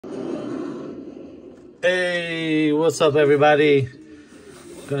Hey, what's up, everybody?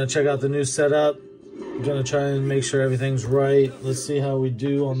 Gonna check out the new setup. Gonna try and make sure everything's right. Let's see how we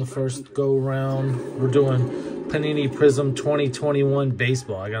do on the first go round. We're doing Panini Prism 2021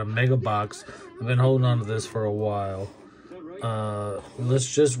 baseball. I got a mega box. I've been holding on to this for a while. Let's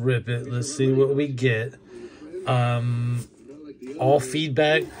just rip it. Let's see what we get. All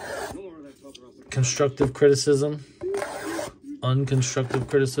feedback, constructive criticism, unconstructive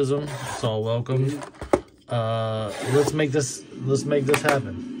criticism, it's all welcome. Let's make this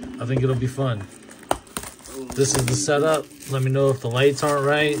happen. I think it'll be fun. This is the setup. Let me know if the lights aren't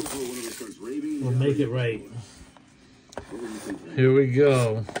right. We'll make it right. Here we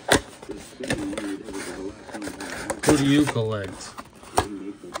go. Who do you collect?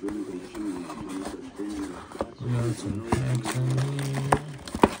 We got some packs on here.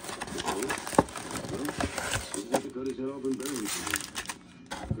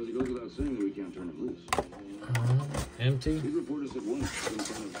 Empty.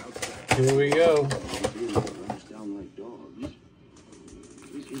 Here we go.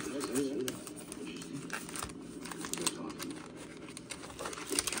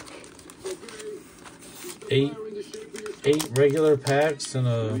 Eight regular packs and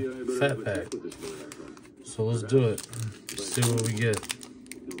a fat pack. So let's do it. Let's see what we get.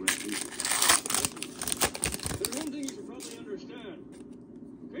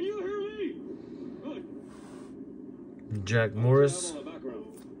 Jack Morris,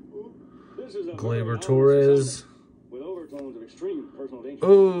 Gleyber Torres.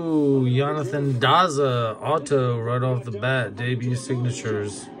 Oh, Jonathan Daza, auto right off the bat, debut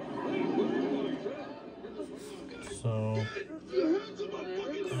signatures. So,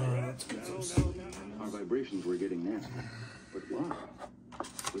 our vibrations were getting nasty. But why?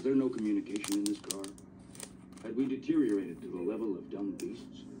 Was there no communication in this car? Had we deteriorated to the level of dumb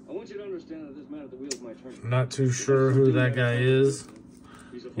beasts? I want you to understand that this man at the wheels might turn. Not too sure who that guy is.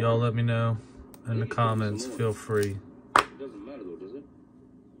 Y'all let me know in the comments. Feel free. It doesn't matter though, does it?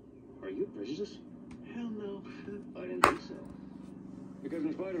 Are you prejudiced? Hell no. I didn't think so. Because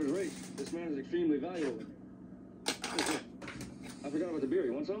in spite of his race, this man is extremely valuable. I forgot about the beer.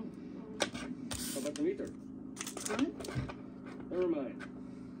 You want some? How about some ether? Never mind.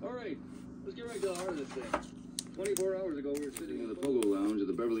 All right, let's get right to the heart of this thing. 24 hours ago, we were sitting in the Pogo Lounge at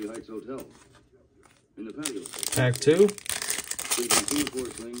the Beverly Heights Hotel. In the patio. Pack 2. Drinking Singapore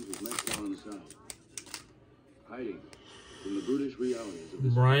slings with mezcal on the side. Hiding from the brutish realities of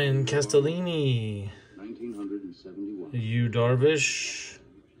this. Brian Castellini. 1971. Yu Darvish.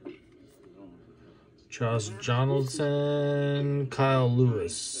 Josh Donaldson. Kyle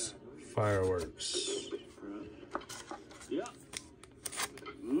Lewis. Fireworks. Yeah.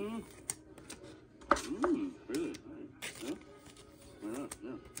 Really? Huh? Why not?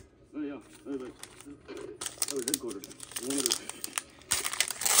 Yeah. Oh, yeah. That was headquarters.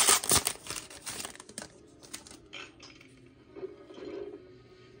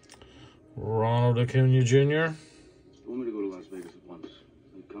 Ronald Acuna Jr. Want me to go to Las Vegas at once?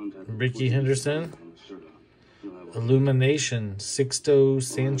 Ricky Henderson. Illumination. Sixto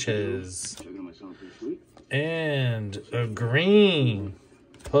Sanchez. And a green.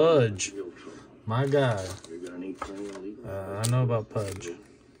 Pudge. My guy. I know about Pudge.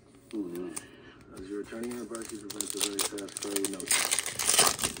 As your attorney in Barclays prevents a very fast car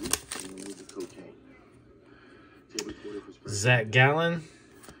with cocaine. Zach Gallen.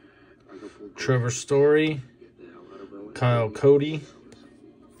 Trevor Story. Kyle Cody.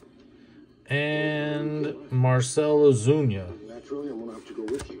 And Marcell Ozuna. Naturally, I'm gonna have to go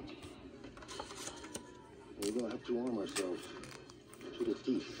with you. We're gonna have to arm ourselves to the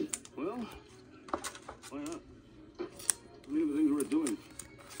teeth. Well, why not? Many of the things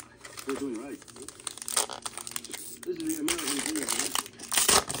we're doing right. This is the American dream.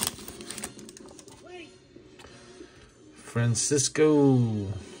 Francisco.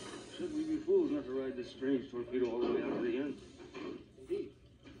 Should we be fools not to ride this strange torpedo all the way out to the end?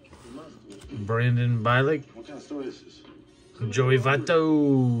 Brandon Bielak. What kind of story is this? Joey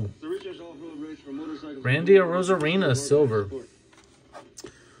Votto. Randy Arozarena, silver.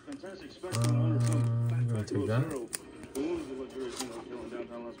 I'm going to take that.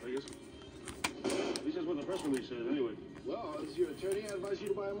 Well, as your attorney, I advise you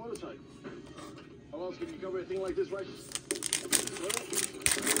to buy a motorcycle. How else can you cover a thing like this, right?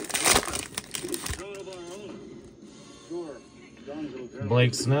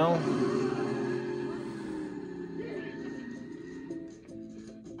 Blake Snell.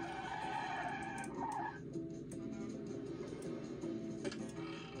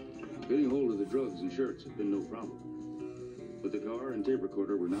 Getting hold of the drugs and shirts has been no problem. But the car and tape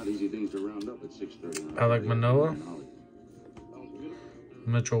recorder were not easy things to round up at 6:30. Alec Manoa,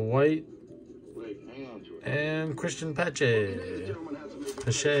 Mitchell White, and Christian Pache.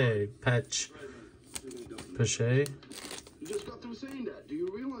 Pache. You just got through saying that. Do you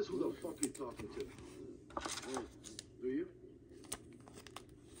realize who the fuck you're talking to? Oh, do you?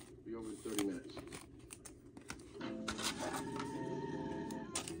 Be over in 30 minutes.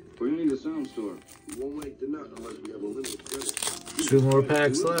 We're in the sound store. We won't make the nut unless we have a limited credit. 2 more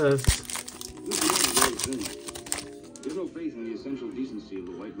packs left. This is not the right thing. There's no faith in the essential decency of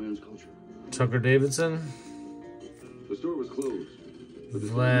the white man's culture. Tucker Davidson, The store was closed.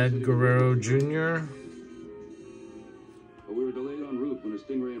 Vlad Guerrero Jr., But we were delayed en route when a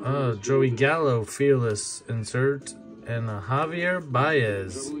Stingray and Joey Gallo, Fearless insert, and Javier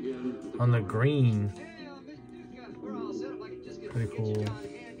Baez on the green. Pretty cool.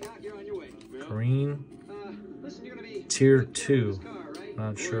 Green. Tier 2.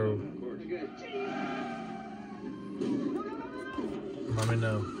 Not sure. Let me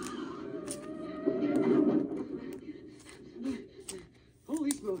know.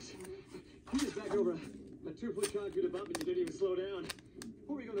 Holy smokes. You just backed over a 2-foot concrete abutment and didn't even slow down.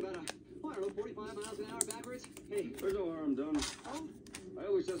 What were you going about I don't know, 45 miles an hour backwards? Hey. There's no harm done. Oh? I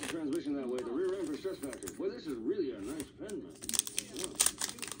always test the transmission that way. The rear end for stress factor. Well, this is really a nice pen.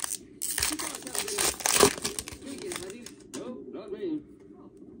 No, not me.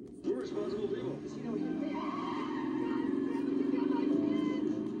 We're responsible people.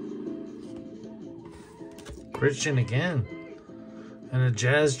 Christian again. And a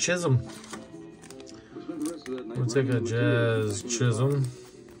Jazz Chisholm. We'll take a Jazz Chisholm.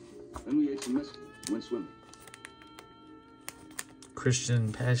 Then we ate some mess and went swimming.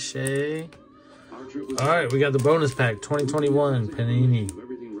 Christian Pache. Alright, we got the bonus pack. 2021 Panini.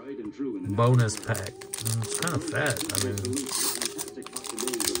 Bonus pack. It's kind of fat. I mean,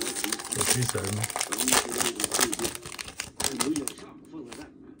 what she said.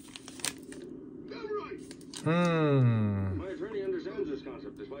 My attorney understands this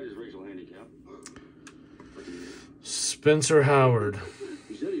concept despite his racial handicap. Spencer Howard.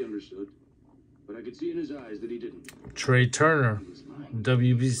 He said he understood, but I could see in his eyes that he didn't. Trey Turner.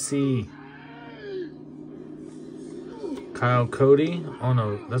 WBC. Kyle Cody. Oh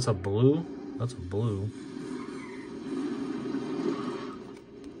no, that's a blue. That's a blue.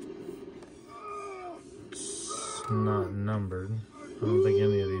 It's not numbered. I don't think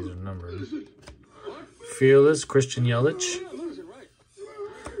any of these are numbered. Fearless, Christian Yelich.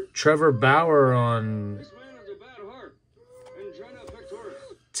 Trevor Bauer on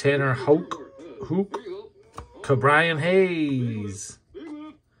Tanner Hook. Brian Hayes.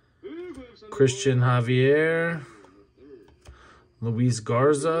 Christian Javier. Luis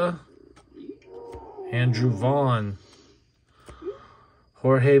Garza. Andrew Vaughn.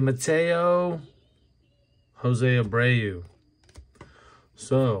 Jorge Mateo. Jose Abreu.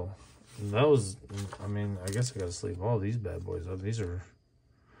 So, that was, I mean, I guess I gotta sleeve all these bad boys up. These are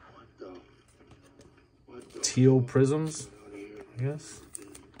teal prisms, I guess.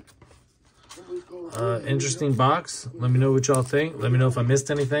 Interesting box. Let me know what y'all think. Let me know if I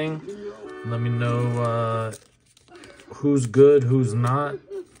missed anything. Let me know who's good, who's not.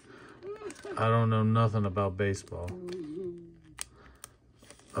 I don't know nothing about baseball.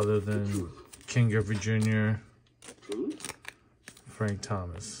 Other than King Griffey Jr., Frank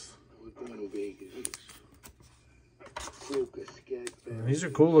Thomas. These are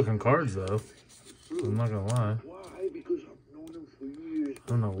cool looking cards though. I'm not gonna lie. I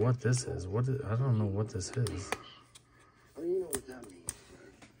don't know what this is. I don't know what this is.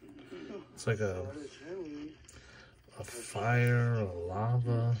 It's like a fire, a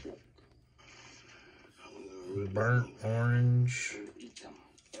lava, burnt orange.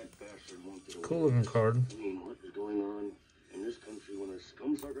 Cool looking card.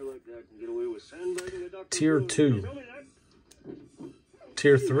 Tier 2.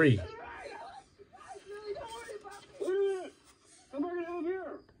 Tier 3.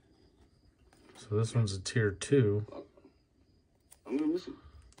 So this one's a tier 2.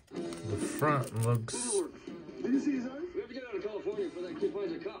 The front looks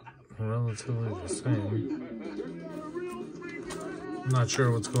relatively the same. I'm not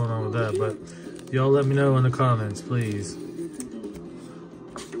sure what's going on with that, but y'all let me know in the comments, please.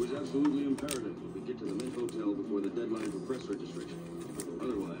 It was absolutely imperative that we get to the Mint Hotel before the deadline for press registration.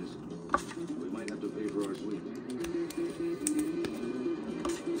 Otherwise, we might have to pay for our suite.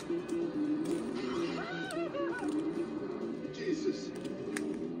 Jesus.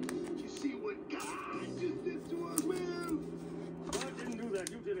 You see what God just did to us, man? God didn't do that.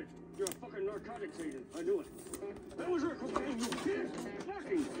 You did it. You're a fucking narcotics agent. I knew it. That was her cocaine.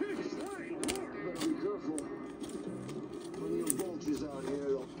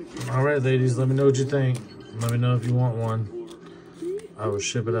 All right, ladies, let me know what you think. Let me know if you want one. I will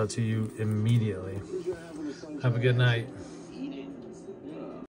ship it out to you immediately. Have a good night.